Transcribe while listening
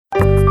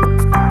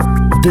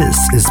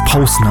This is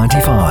Pulse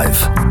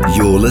 95.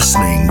 You're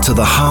listening to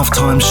the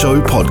Halftime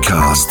Show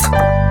podcast.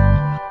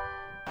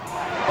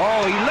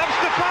 Oh, he loves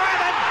the fire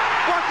then.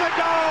 What a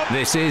goal!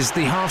 This is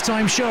the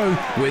Halftime Show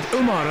with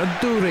Umar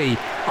Adouri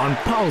on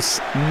Pulse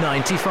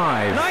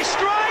 95. Nice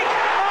strike!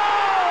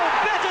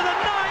 Oh, better than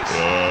nice!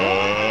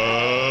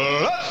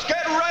 Let's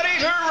get ready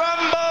to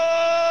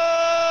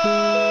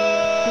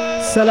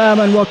rumble! Salam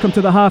and welcome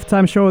to the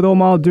Halftime Show with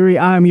Umar Adouri.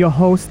 I am your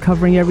host,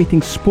 covering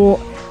everything sport,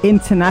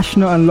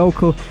 international and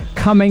local.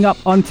 Coming up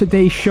on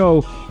today's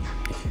show,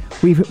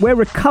 we're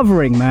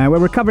recovering, man. We're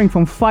recovering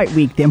from fight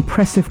week. The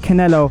impressive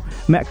Canelo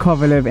met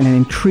Kovalev in an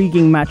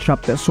intriguing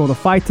matchup that saw the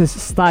fighters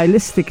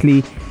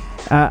stylistically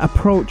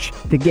approach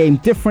the game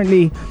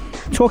differently.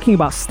 Talking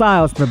about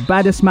styles, the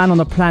baddest man on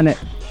the planet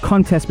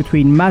contest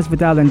between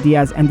Masvidal and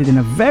Diaz ended in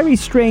a very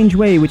strange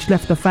way, which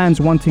left the fans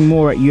wanting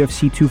more at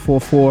UFC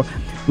 244.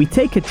 We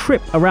take a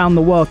trip around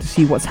the world to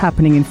see what's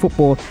happening in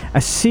football. A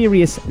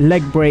serious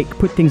leg break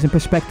put things in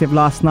perspective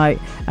last night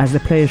as the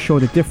players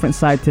showed a different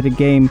side to the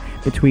game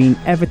between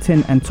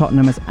Everton and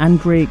Tottenham as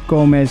Andre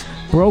Gomez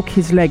broke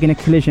his leg in a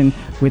collision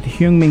with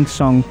Heung-min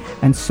Son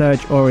and Serge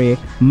Aurier.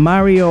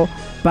 Mario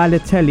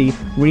Balotelli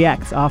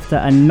reacts after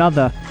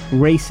another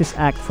racist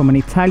act from an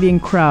Italian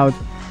crowd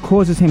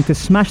causes him to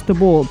smash the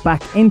ball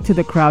back into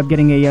the crowd,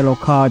 getting a yellow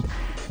card.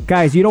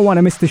 Guys, you don't want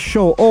to miss the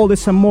show. All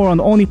this and more on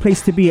the only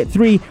place to be at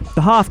 3,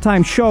 the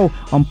Halftime Show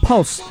on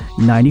Pulse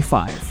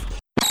 95.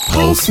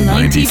 Pulse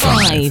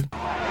 95.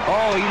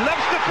 Oh, he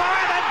loves the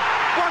fire then.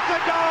 What a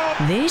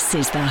goal! This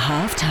is the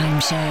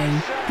Halftime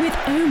Show with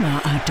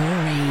Umar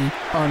Adouri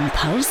on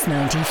Pulse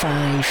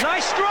 95.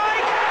 Nice strike!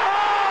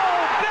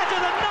 Oh, better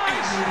than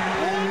nice!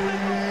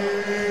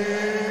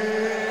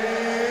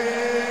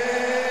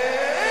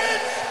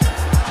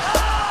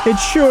 It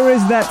sure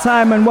is that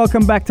time, and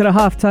welcome back to the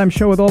Halftime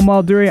Show with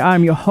Omar Duri.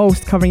 I'm your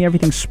host, covering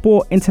everything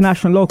sport,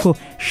 international, local.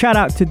 Shout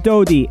out to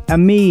Dodi,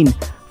 Amin,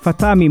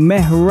 Fatami,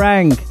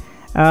 Mehrang,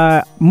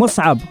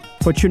 Mus'ab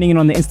for tuning in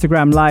on the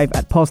Instagram live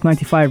at Pulse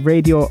 95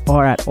 Radio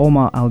or at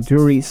Omar Al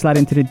Duri. Slide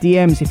into the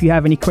DMs if you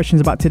have any questions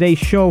about today's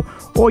show,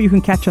 or you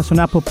can catch us on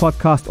Apple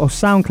Podcast or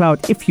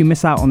SoundCloud if you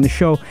miss out on the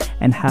show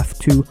and have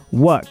to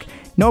work.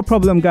 No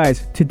problem,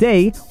 guys.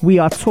 Today we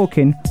are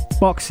talking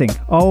boxing.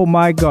 Oh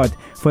my God.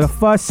 For the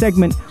first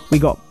segment, we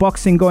got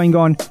boxing going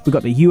on. We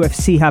got the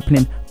UFC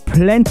happening.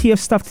 Plenty of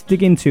stuff to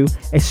dig into,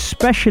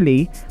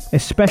 especially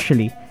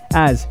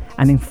as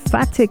an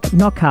emphatic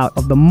knockout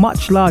of the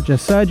much larger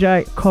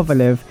Sergey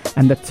Kovalev,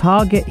 and the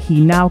target he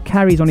now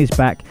carries on his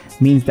back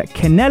means that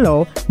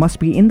Canelo must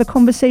be in the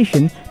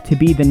conversation to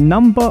be the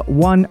number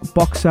one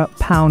boxer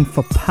pound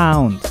for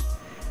pound.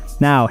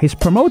 Now, his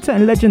promoter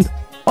and legend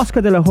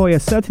Oscar De La Hoya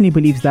certainly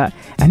believes that,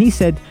 and he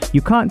said,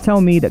 "You can't tell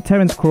me that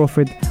Terence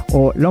Crawford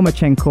or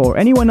Lomachenko or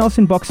anyone else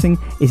in boxing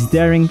is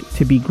daring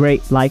to be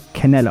great like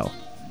Canelo."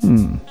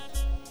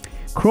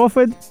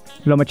 Crawford,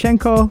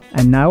 Lomachenko,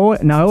 and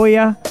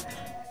Naoya,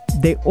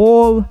 they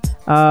all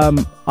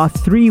are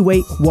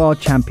three-weight world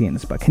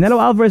champions, but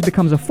Canelo Alvarez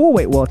becomes a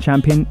four-weight world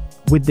champion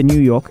with the New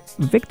York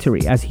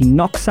victory as he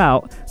knocks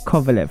out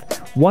Kovalev.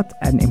 What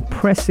an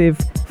impressive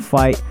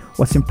fight.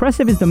 What's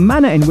impressive is the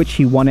manner in which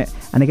he won it,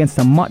 and against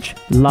a much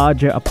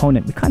larger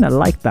opponent. We kind of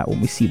like that when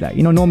we see that.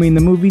 You know, normally in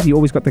the movies, you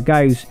always got the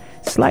guy who's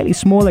slightly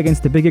small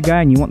against the bigger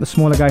guy, and you want the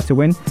smaller guy to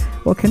win.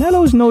 Well,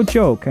 Canelo's no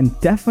joke, and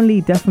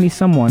definitely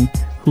someone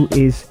who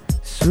is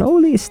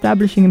slowly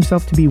establishing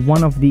himself to be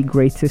one of the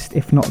greatest,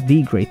 if not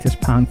the greatest,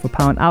 pound for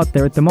pound out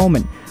there at the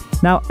moment.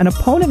 Now, an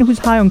opponent who's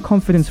high on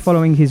confidence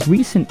following his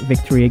recent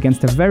victory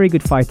against a very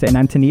good fighter in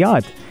Anthony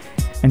Yarde.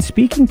 And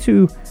speaking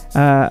to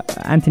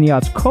Anthony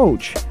Yarde's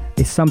coach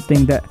is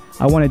something that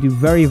I want to do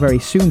very, very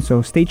soon,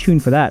 so stay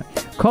tuned for that.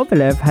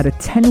 Kovalev had a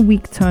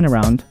 10-week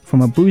turnaround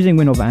from a bruising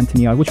win over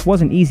Anthony Yarde, which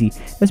wasn't easy.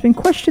 There's been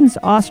questions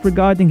asked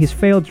regarding his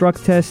failed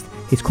drug test,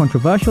 his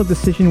controversial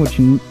decision, which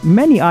in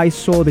many eyes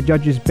saw the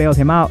judges bail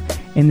him out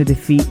in the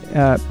defeat,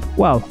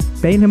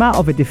 bail him out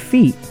of a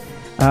defeat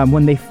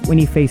when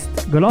he faced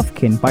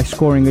Golovkin by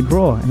scoring a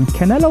draw. And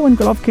Canelo and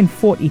Golovkin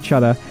fought each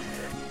other.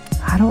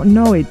 I don't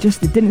know, it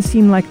didn't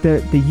seem like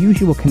the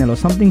usual Canelo.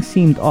 Something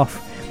seemed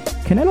off.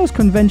 Canelo's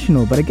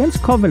conventional, but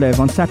against Kovalev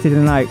on Saturday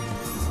night,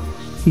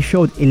 he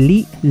showed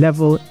elite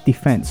level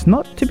defense.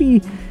 Not to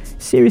be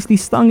seriously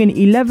stung in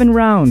 11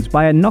 rounds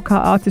by a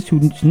knockout artist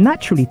who's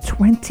naturally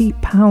 20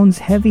 pounds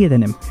heavier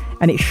than him.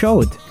 And it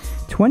showed.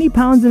 20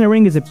 pounds in a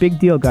ring is a big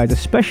deal, guys,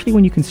 especially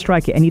when you can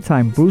strike at any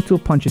time. Brutal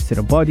punches to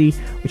the body,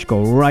 which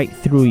go right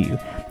through you.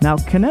 Now,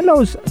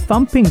 Canelo's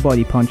thumping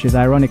body punches,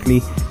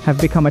 ironically,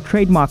 have become a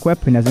trademark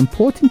weapon, as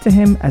important to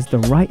him as the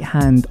right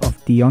hand of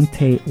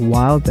Deontay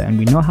Wilder, and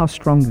we know how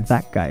strong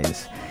that guy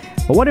is.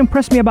 But what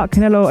impressed me about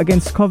Canelo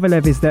against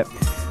Kovalev is that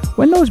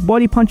when those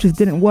body punches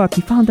didn't work,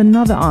 he found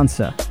another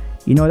answer.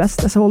 You know,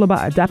 that's all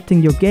about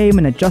adapting your game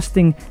and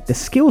adjusting the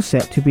skill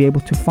set to be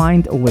able to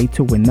find a way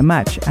to win the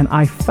match. And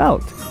I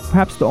felt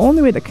perhaps the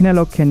only way that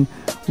Canelo can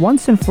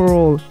once and for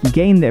all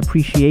gain the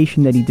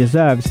appreciation that he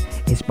deserves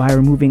is by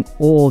removing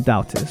all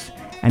doubters,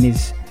 and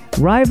his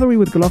rivalry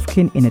with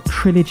Golovkin in a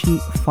trilogy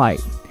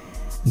fight.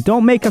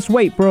 Don't make us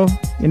wait, bro.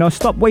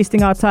 Stop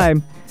wasting our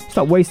time.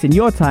 Stop wasting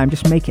your time.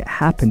 Just make it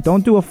happen.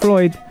 Don't do a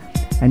Floyd.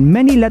 And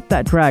many let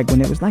that drag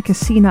when it was like a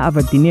scene out of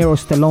a De Niro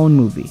Stallone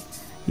movie.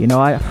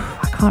 I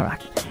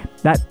can't.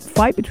 That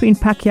fight between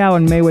Pacquiao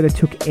and Mayweather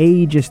took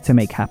ages to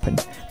make happen.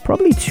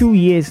 Probably 2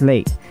 years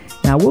late.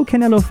 Now, will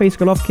Canelo face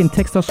Golovkin?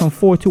 Text us on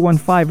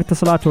 4215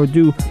 Itasalat or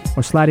do,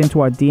 or slide into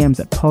our DMs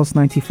at Pulse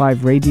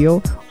 95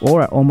 Radio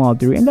or at Omar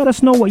Duri and let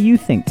us know what you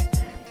think.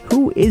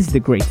 Who is the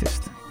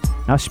greatest?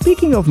 Now,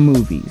 speaking of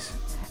movies,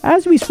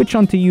 as we switch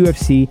on to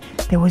UFC,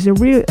 there was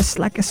it's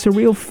like a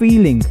surreal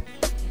feeling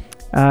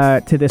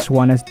to this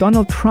one as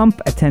Donald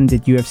Trump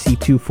attended UFC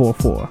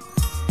 244.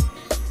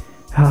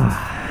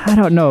 I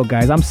don't know,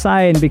 guys. I'm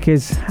sighing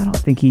because I don't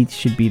think he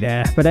should be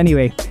there. But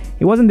anyway,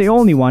 he wasn't the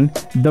only one.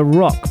 The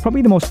Rock,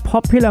 probably the most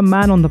popular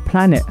man on the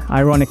planet,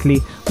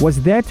 ironically,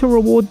 was there to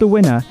reward the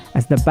winner,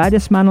 as the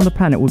baddest man on the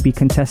planet would be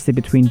contested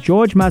between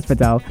George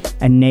Masvidal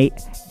and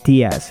Nate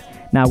Diaz.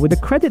 Now, with the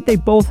credit they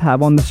both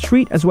have on the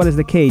street as well as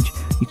the cage,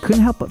 you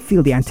couldn't help but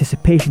feel the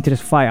anticipation to this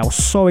fight. I was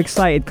so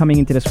excited coming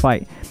into this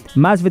fight.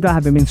 Masvidal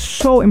had been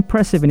so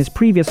impressive in his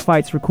previous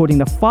fights, recording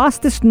the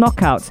fastest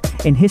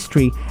knockouts in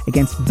history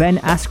against Ben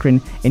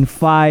Askren in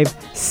 5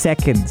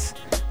 seconds.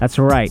 That's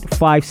right,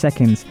 5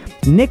 seconds.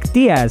 Nick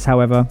Diaz,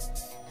 however,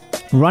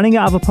 running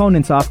out of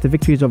opponents after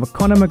victories over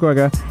Conor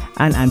McGregor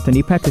and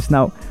Anthony Pettis.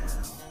 Now,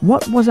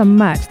 what was a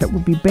match that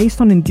would be based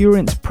on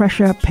endurance,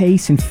 pressure,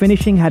 pace, and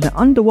finishing had an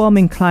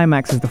underwhelming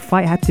climax as the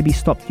fight had to be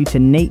stopped due to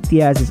Nate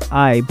Diaz's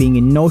eye being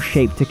in no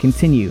shape to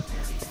continue.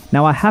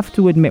 Now, I have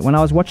to admit, when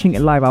I was watching it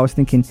live, I was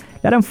thinking,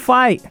 let him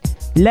fight.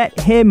 Let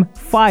him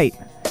fight.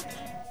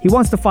 He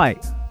wants to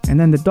fight. And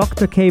then the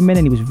doctor came in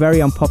and he was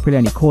very unpopular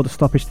and he called a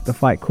stoppage to the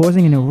fight,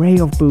 causing an array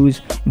of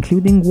boos,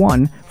 including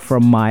one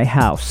from my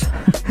house.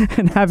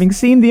 And having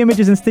seen the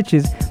images and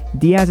stitches,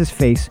 Diaz's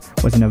face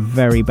was in a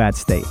very bad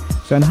state.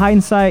 So in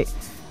hindsight,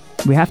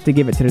 we have to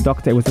give it to the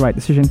doctor. It was the right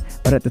decision.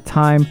 But at the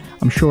time,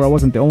 I'm sure I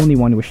wasn't the only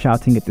one who was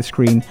shouting at the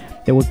screen.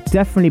 There will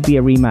definitely be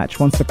a rematch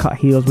once the cut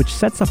heals, which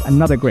sets up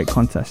another great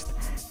contest.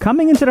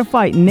 Coming into the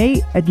fight,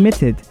 Nate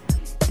admitted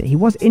that he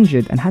was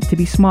injured and had to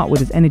be smart with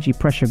his energy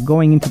pressure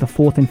going into the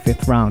 4th and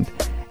 5th round.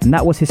 And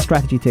that was his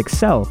strategy to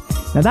excel.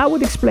 Now that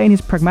would explain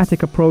his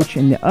pragmatic approach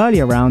in the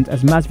earlier round,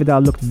 as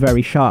Masvidal looked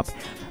very sharp.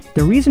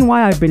 The reason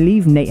why I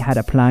believe Nate had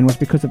a plan was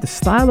because of the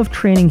style of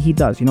training he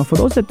does. For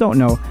those that don't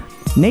know,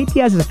 Nate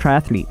Diaz is a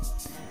triathlete.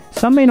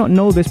 Some may not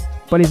know this,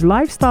 but his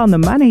lifestyle and the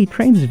manner he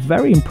trains is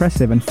very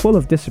impressive and full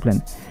of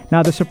discipline.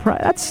 Now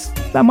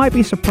that might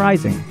be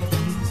surprising.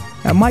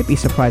 That might be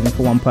surprising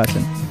for one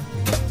person.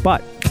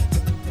 But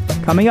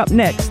coming up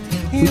next,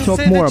 we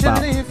talk more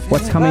about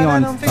what's coming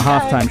on the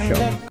halftime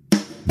show.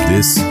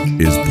 This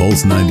is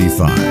Pulse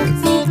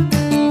 95.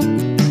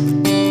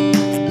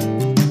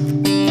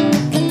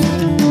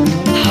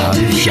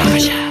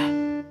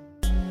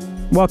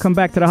 Welcome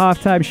back to the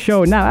halftime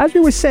show. Now, as we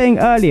were saying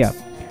earlier,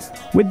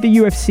 with the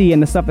UFC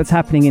and the stuff that's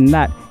happening in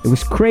that, it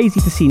was crazy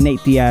to see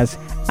Nate Diaz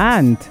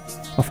and,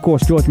 of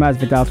course, George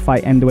Masvidal's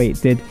fight end the way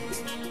it did.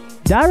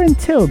 Darren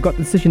Till got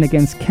the decision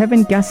against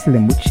Kevin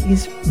Gastelum, which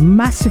is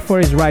massive for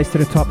his rise to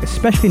the top,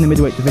 especially in the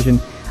middleweight division.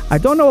 I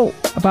don't know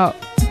about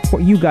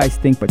what you guys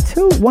think, but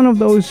till one of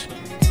those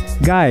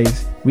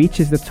guys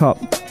reaches the top,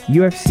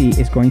 UFC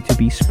is going to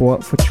be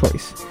spoiled for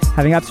choice.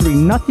 Having absolutely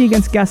nothing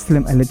against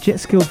Gastelum, a legit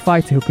skilled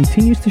fighter who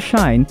continues to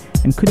shine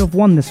and could have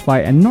won this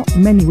fight, and not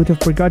many would have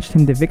begrudged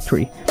him the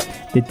victory.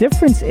 The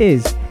difference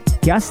is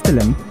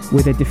Gastelum,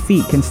 with a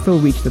defeat, can still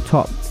reach the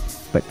top,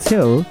 but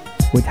Till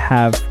would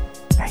have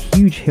a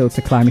huge hill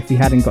to climb if he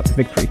hadn't got the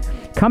victory.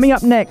 Coming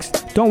up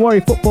next, don't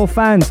worry football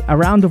fans, a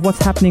round of what's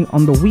happening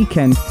on the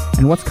weekend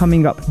and what's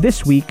coming up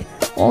this week,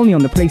 only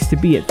on the place to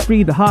be at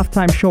 3, the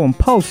halftime show on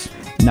Pulse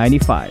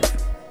 95.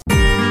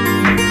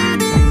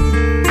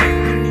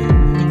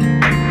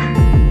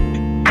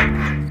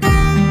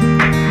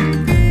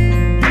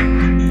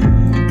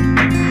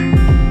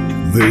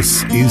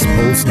 This is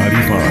Pulse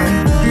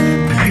 95.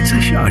 It's a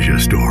Shaja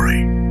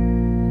story.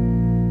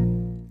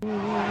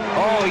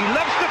 Oh, he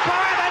loves the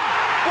fire and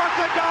what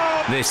a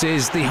goal! This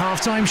is the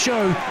halftime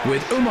show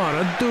with Umar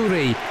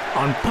Ad-Duri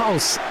on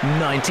Pulse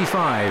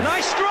 95.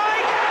 Nice strike!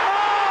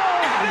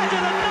 Oh, better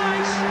than nice!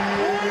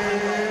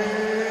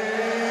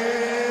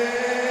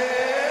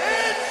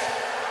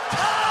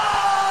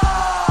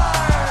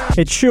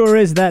 It sure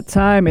is that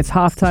time. It's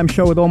halftime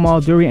show with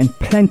Omar Duri and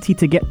plenty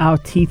to get our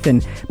teeth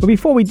in. But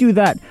before we do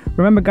that,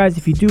 remember guys,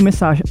 if you do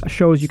miss our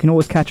shows, you can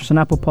always catch us on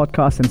Apple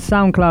Podcasts and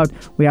SoundCloud.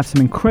 We have some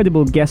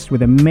incredible guests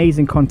with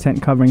amazing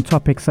content covering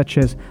topics such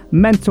as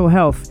mental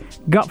health,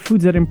 gut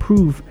foods that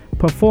improve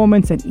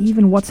performance, and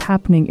even what's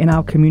happening in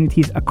our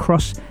communities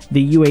across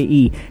the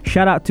UAE.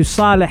 Shout out to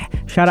Saleh,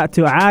 shout out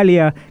to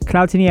Alia,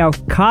 Cloutinia,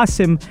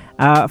 Qasim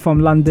from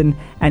London,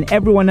 and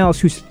everyone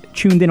else who's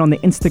tuned in on the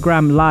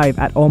Instagram live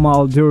at Omar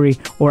Al-Duri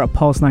or at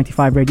Pulse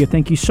 95 Radio.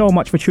 Thank you so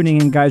much for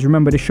tuning in, guys.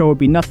 Remember, the show would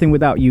be nothing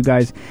without you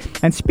guys.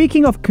 And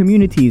speaking of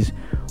communities,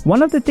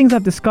 one of the things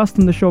I've discussed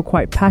on the show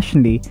quite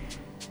passionately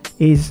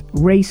is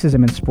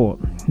racism in sport.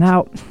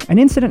 Now, an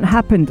incident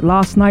happened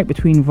last night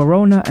between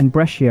Verona and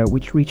Brescia,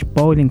 which reached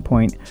boiling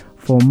point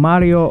for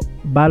Mario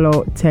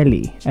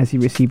Balotelli as he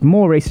received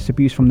more racist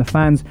abuse from the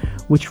fans,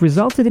 which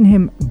resulted in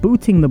him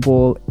booting the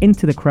ball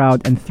into the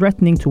crowd and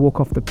threatening to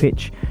walk off the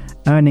pitch,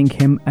 earning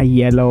him a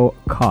yellow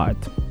card.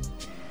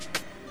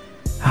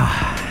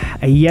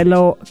 A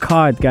yellow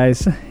card,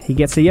 guys. He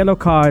gets a yellow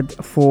card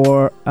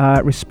for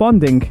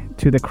responding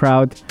to the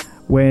crowd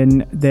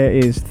when there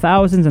is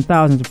thousands and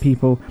thousands of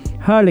people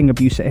hurling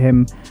abuse at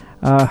him.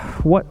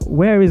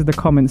 Where is the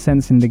common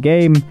sense in the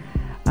game?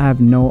 I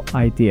have no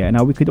idea.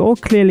 Now, we could all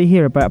clearly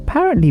hear it, but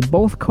apparently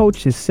both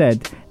coaches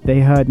said they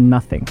heard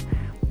nothing.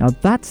 Now,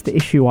 that's the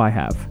issue I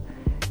have.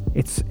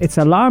 It's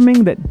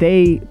alarming that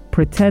they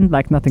pretend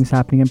like nothing's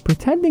happening, and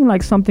pretending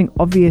like something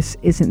obvious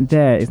isn't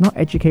there is not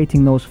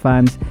educating those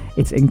fans.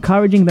 It's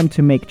encouraging them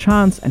to make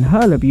chants and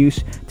hurl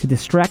abuse to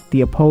distract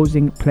the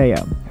opposing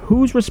player.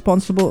 Who's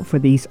responsible for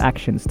these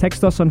actions?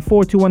 Text us on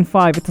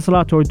 4215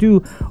 Etisalat or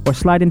do, or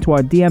slide into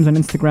our DMs on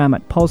Instagram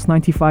at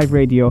Pulse95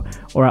 Radio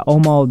or at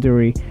Omar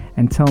Duri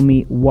and tell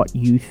me what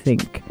you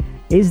think.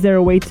 Is there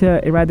a way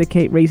to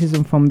eradicate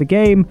racism from the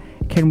game?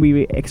 Can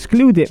we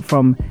exclude it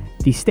from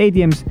the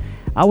stadiums?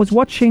 I was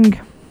watching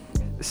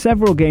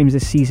several games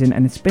this season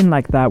and it's been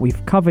like that.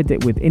 We've covered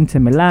it with Inter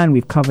Milan,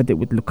 we've covered it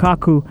with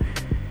Lukaku,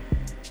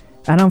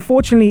 and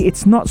unfortunately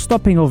it's not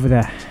stopping over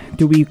there.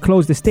 Do we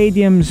close the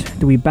stadiums?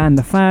 Do we ban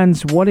the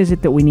fans? What is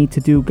it that we need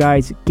to do,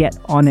 guys? Get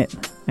on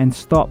it and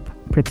stop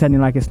pretending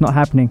like it's not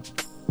happening.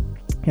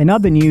 In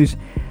other news,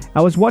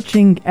 I was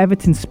watching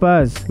Everton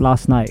Spurs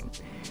last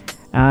night,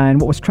 and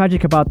what was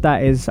tragic about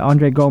that is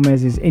Andre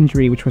Gomez's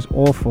injury, which was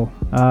awful.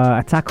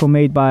 A tackle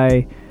made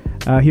by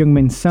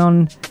Heung-min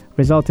Son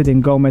resulted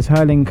in Gomez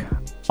hurling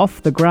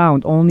off the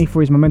ground, only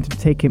for his momentum to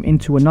take him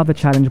into another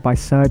challenge by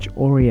Serge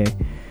Aurier.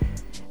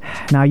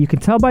 Now, you can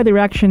tell by the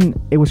reaction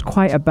it was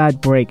quite a bad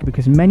break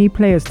because many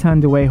players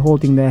turned away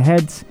holding their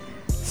heads.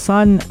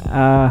 Son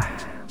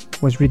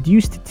was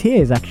reduced to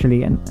tears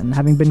actually, and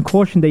having been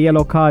cautioned the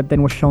yellow card,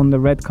 then was shown the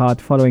red card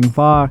following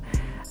VAR.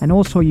 And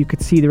also you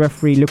could see the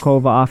referee look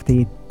over after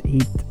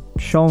he'd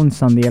shown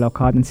Son the yellow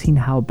card and seen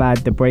how bad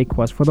the break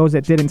was. For those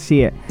that didn't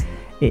see it,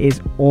 it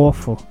is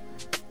awful.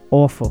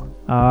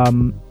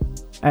 You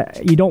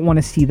don't want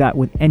to see that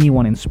with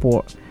anyone in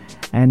sport.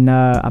 And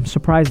I'm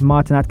surprised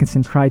Martin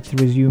Atkinson tried to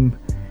resume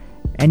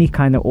any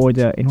kind of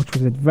order in which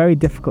was a very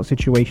difficult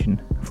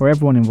situation for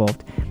everyone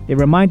involved. It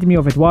reminded me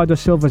of Eduardo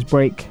Silva's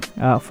break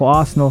for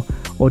Arsenal,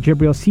 or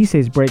Djibril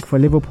Cissé's break for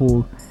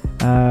Liverpool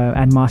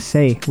and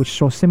Marseille, which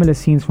saw similar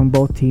scenes from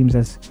both teams.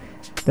 As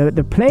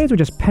the players were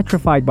just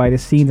petrified by the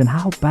scenes, and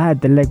how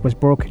bad the leg was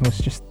broken was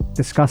just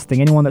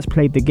disgusting. Anyone that's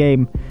played the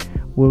game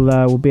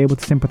will be able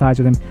to sympathize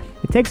with him.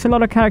 It takes a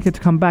lot of character to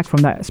come back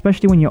from that,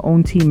 especially when your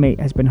own teammate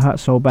has been hurt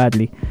so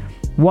badly.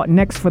 What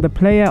next for the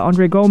player,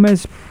 Andre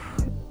Gomez?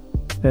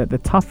 The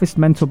toughest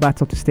mental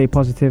battle to stay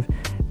positive,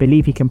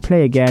 believe he can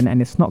play again,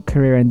 and it's not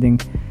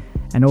career-ending,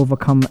 and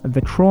overcome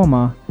the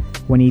trauma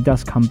when he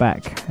does come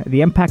back.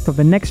 The impact of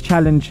the next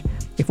challenge,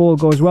 if all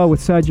goes well with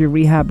surgery,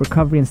 rehab,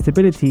 recovery, and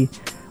stability,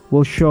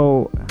 will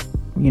show,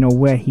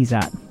 where he's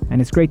at.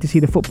 And it's great to see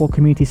the football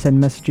community send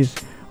messages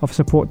of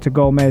support to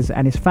Gomez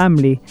and his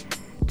family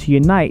to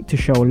unite to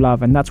show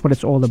love, and that's what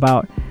it's all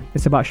about.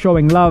 It's about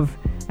showing love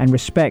and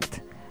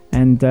respect,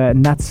 and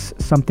that's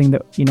something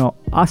that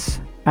us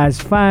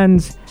as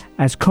fans,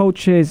 as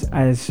coaches,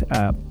 as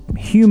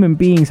human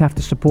beings have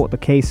to support the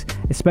case,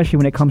 especially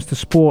when it comes to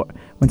sport.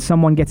 When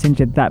someone gets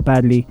injured that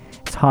badly,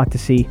 it's hard to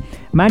see.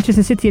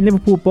 Manchester City and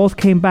Liverpool both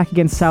came back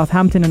against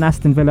Southampton, and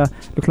Aston Villa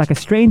looked like a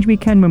strange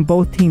weekend when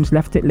both teams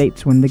left it late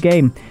to win the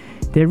game.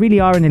 They really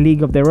are in a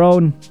league of their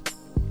own.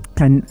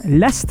 And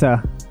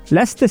Leicester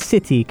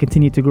City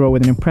continued to grow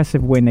with an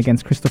impressive win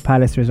against Crystal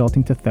Palace,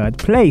 resulting to third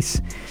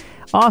place.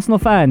 Arsenal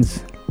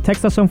fans,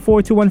 text us on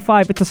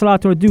 4215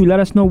 Etisalat or do. Let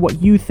us know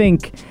what you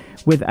think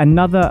with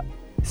another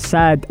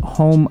sad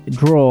home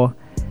draw,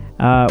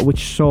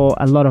 which saw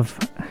a lot of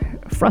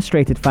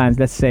frustrated fans,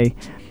 let's say.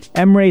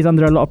 Emre is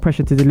under a lot of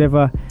pressure to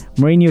deliver.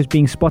 Mourinho is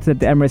being spotted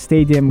at the Emirates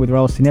Stadium with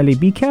Raul Sinelli.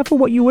 Be careful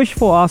what you wish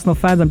for, Arsenal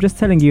fans. I'm just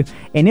telling you.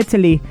 In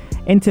Italy,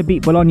 Inter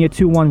beat Bologna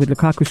 2-1 with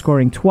Lukaku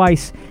scoring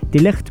twice. De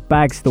Ligt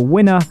bags the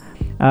winner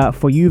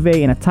for Juve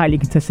in a tightly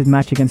contested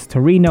match against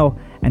Torino.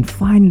 And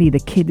finally, the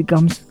kid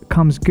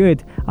comes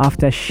good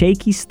after a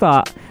shaky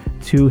start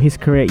to his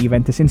career at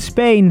Juventus. In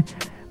Spain,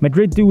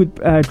 Madrid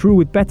drew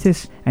with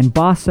Betis, and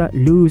Barca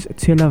lose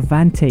to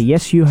Levante.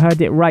 Yes, you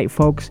heard it right,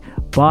 folks.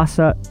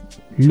 Barca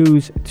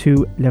lose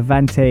to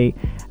Levante.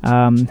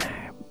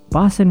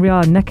 Barca and Real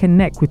are neck and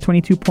neck with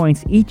 22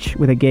 points each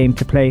with a game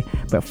to play.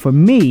 But for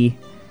me,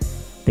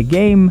 the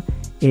game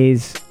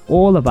is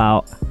all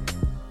about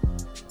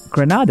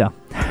Granada.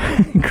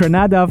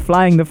 Granada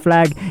flying the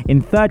flag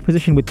in third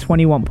position with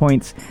 21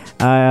 points.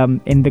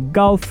 In the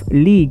Gulf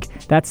League,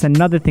 that's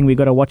another thing we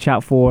got to watch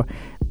out for.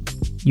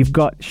 You've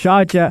got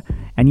Sharjah,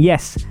 and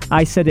yes,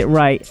 I said it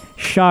right,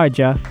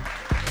 Sharjah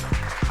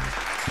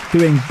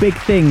doing big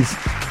things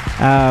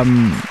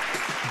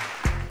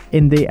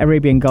in the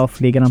Arabian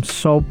Gulf League, and I'm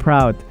so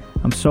proud.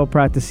 I'm so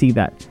proud to see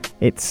that.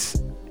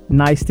 It's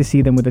nice to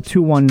see them with a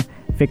 2-1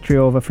 victory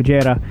over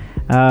Fujairah.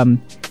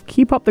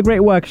 Keep up the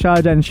great work,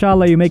 Sharjah.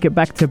 Inshallah, you make it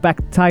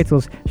back-to-back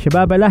titles.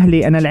 Shabab Al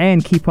Ahli and Al Ain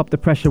keep up the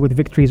pressure with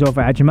victories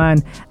over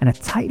Ajman and a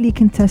tightly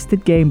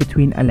contested game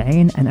between Al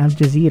Ain and Al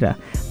Jazeera.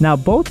 Now,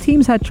 both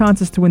teams had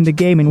chances to win the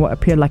game in what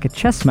appeared like a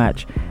chess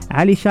match.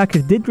 Ali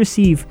Shakir did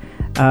receive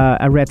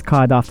a red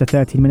card after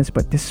 13 minutes,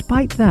 but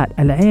despite that,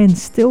 Al Ain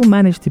still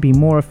managed to be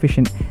more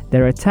efficient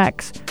their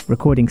attacks,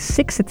 recording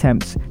 6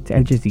 attempts to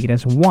Al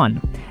Jazeera's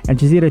 1. Al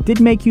Jazeera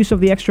did make use of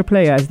the extra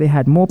player as they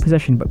had more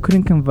possession but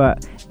couldn't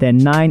convert their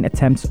 9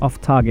 attempts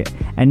off target.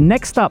 And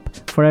next up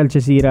for Al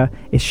Jazeera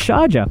is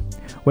Sharjah,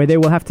 where they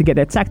will have to get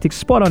their tactics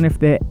spot on if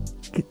they're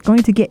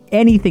going to get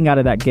anything out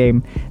of that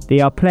game. They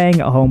are playing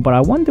at home, but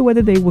I wonder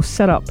whether they will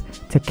set up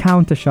to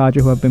counter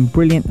Sharjah, who have been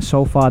brilliant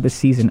so far this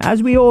season.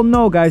 As we all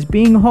know, guys,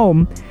 being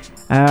home,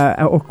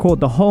 or called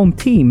the home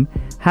team,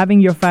 having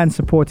your fans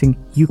supporting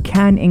you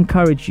can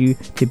encourage you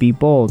to be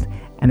bold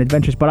and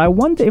adventurous. But I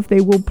wonder if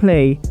they will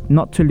play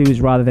not to lose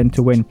rather than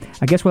to win.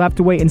 I guess we'll have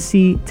to wait and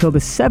see till the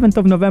 7th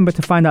of November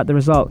to find out the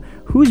result.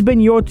 Who's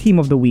been your team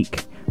of the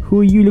week?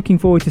 Who are you looking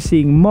forward to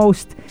seeing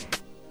most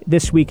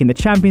this week in the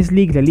Champions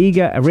League, La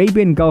Liga,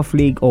 Arabian Gulf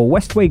League, or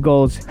Westway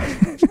Goals?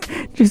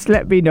 Just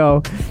let me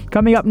know.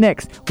 Coming up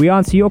next, we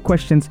answer your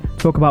questions,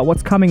 talk about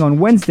what's coming on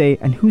Wednesday,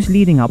 and who's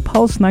leading our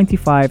Pulse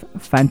 95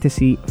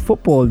 Fantasy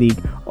Football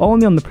League.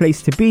 Only on the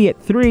place to be at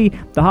 3,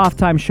 the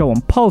halftime show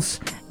on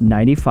Pulse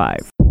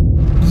 95.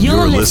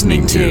 You're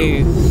listening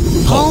to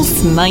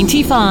Pulse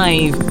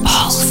 95.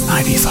 Pulse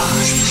 95.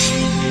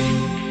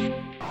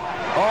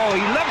 Oh,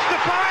 he loves the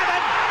fire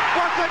and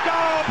what a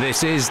goal!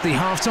 This is the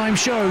halftime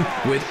show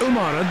with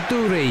Umar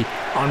Ad-Douri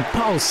on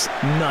Pulse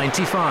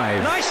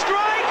 95. Nice strike!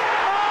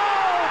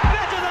 Oh,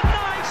 better than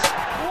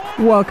nice!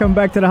 Welcome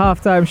back to the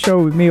halftime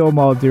show with me,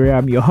 Omar Al-Douri.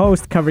 I'm your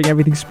host, covering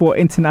everything sport,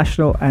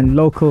 international and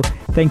local.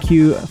 Thank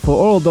you for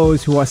all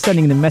those who are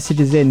sending the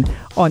messages in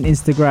on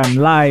Instagram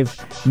Live.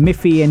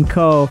 Miffy and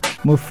Co,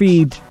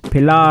 Mufid,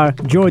 Pilar,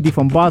 Jordi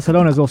from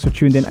Barcelona is also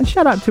tuned in. And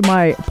shout out to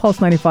my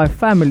Pulse 95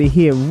 family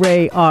here,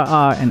 Ray,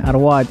 RR and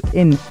Arwad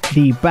in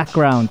the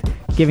background,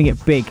 giving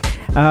it big.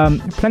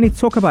 Plenty to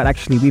talk about,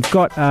 actually. We've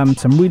got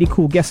some really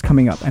cool guests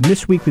coming up. And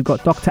this week we've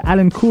got Dr.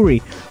 Alan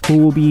Khoury, who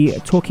will be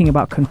talking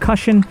about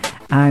concussion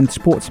and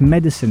sports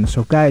medicine.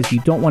 So guys,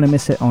 you don't want to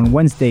miss it on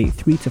Wednesday,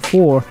 3 to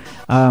 4.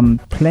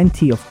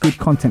 Plenty of good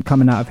content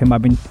coming out of him.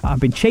 I've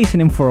been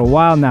chasing him for a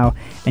while now,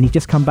 and he's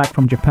just come back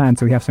from Japan,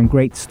 so we have some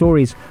great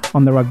stories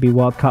on the Rugby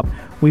World Cup.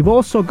 We've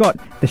also got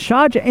the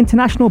Sharjah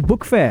International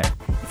Book Fair.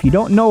 If you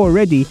don't know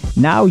already,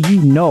 now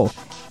you know.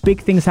 Big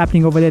things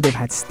happening over there. They've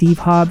had Steve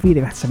Harvey.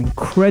 They've had some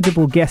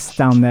incredible guests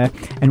down there.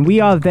 And we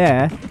are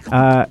there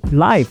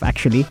live,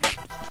 actually,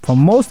 for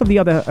most of the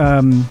other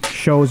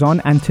shows on.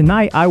 And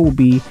tonight I will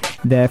be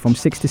there from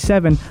 6 to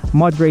 7,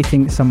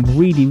 moderating some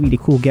really, really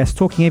cool guests,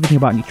 talking everything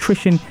about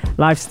nutrition,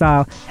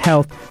 lifestyle,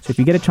 health. So if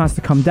you get a chance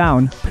to come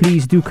down,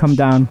 please do come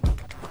down.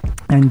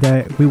 And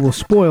we will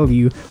spoil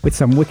you with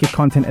some wicked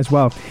content as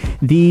well.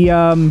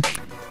 The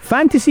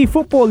Fantasy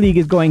Football League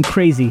is going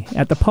crazy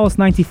at the Pulse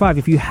 95.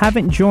 If you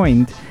haven't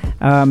joined,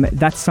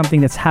 that's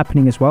something that's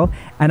happening as well.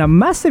 And a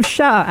massive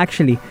shout out,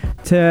 actually,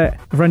 to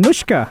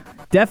Ranushka,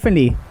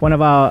 definitely one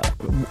of our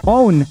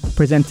own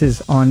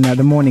presenters on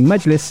the Morning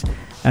Majlis.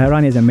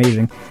 Rani is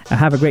amazing.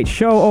 Have a great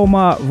show,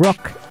 Omar.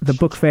 Rock the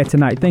book fair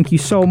tonight. Thank you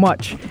so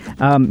much.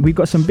 We've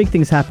got some big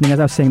things happening, as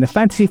I was saying, the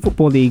Fantasy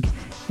Football League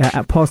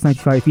at Pulse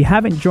 95. If you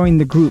haven't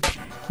joined the group,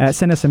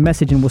 send us a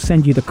message and we'll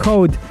send you the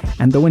code,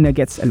 and the winner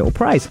gets a little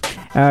prize.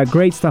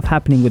 Great stuff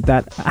happening with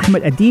that.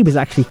 Ahmed Adib is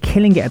actually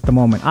killing it at the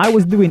moment. I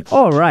was doing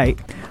all right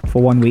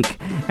for 1 week,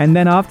 and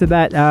then after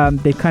that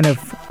they kind of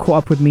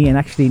caught up with me and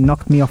actually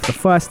knocked me off the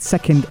first,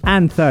 second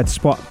and third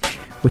spot,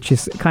 which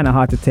is kind of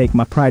hard to take.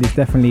 My pride is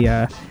definitely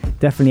at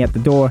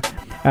the door.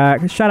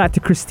 Shout out to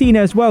Christina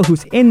as well,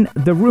 who's in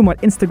the room on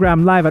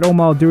Instagram Live at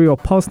Omar Al-Douri or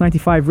Pulse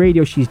 95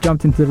 Radio. She's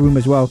jumped into the room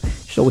as well.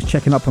 She's always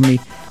checking up on me.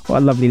 What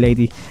a lovely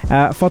lady.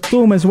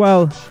 Fatoum as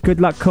well.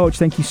 Good luck, coach.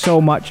 Thank you so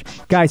much.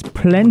 Guys,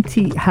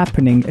 plenty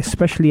happening,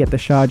 especially at the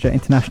Sharjah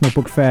International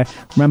Book Fair.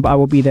 Remember, I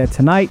will be there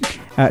tonight,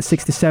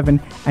 6 to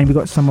 7. And we've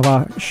got some of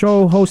our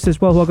show hosts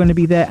as well who are going to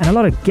be there. And a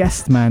lot of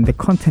guests, man. The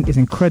content is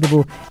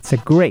incredible. It's a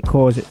great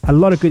cause. A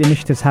lot of good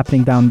initiatives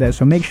happening down there.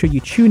 So make sure you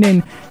tune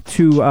in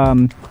to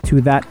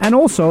that. And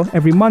also,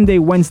 every Monday,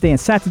 Wednesday, and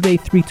Saturday,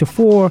 3 to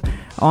 4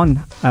 on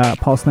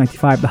Pulse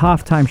 95, the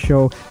halftime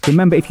show.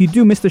 Remember, if you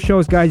do miss the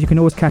shows, guys, you can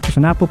always catch us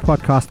on Apple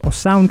Podcast or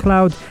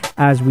SoundCloud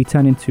as we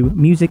turn into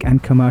music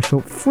and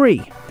commercial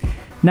free.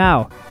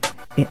 Now,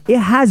 it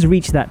has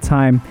reached that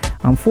time,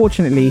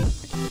 unfortunately,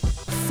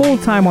 full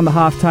time on the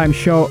halftime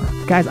show.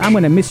 Guys, I'm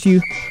going to miss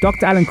you.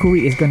 Dr. Alan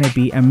Khoury is going to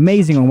be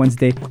amazing on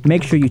Wednesday.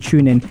 Make sure you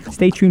tune in.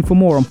 Stay tuned for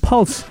more on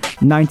Pulse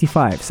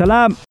 95.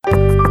 Salam.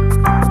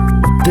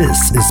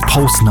 This is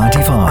Pulse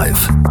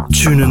 95.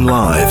 Tune in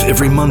live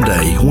every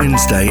Monday,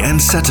 Wednesday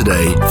and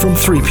Saturday from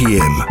 3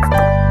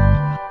 p.m.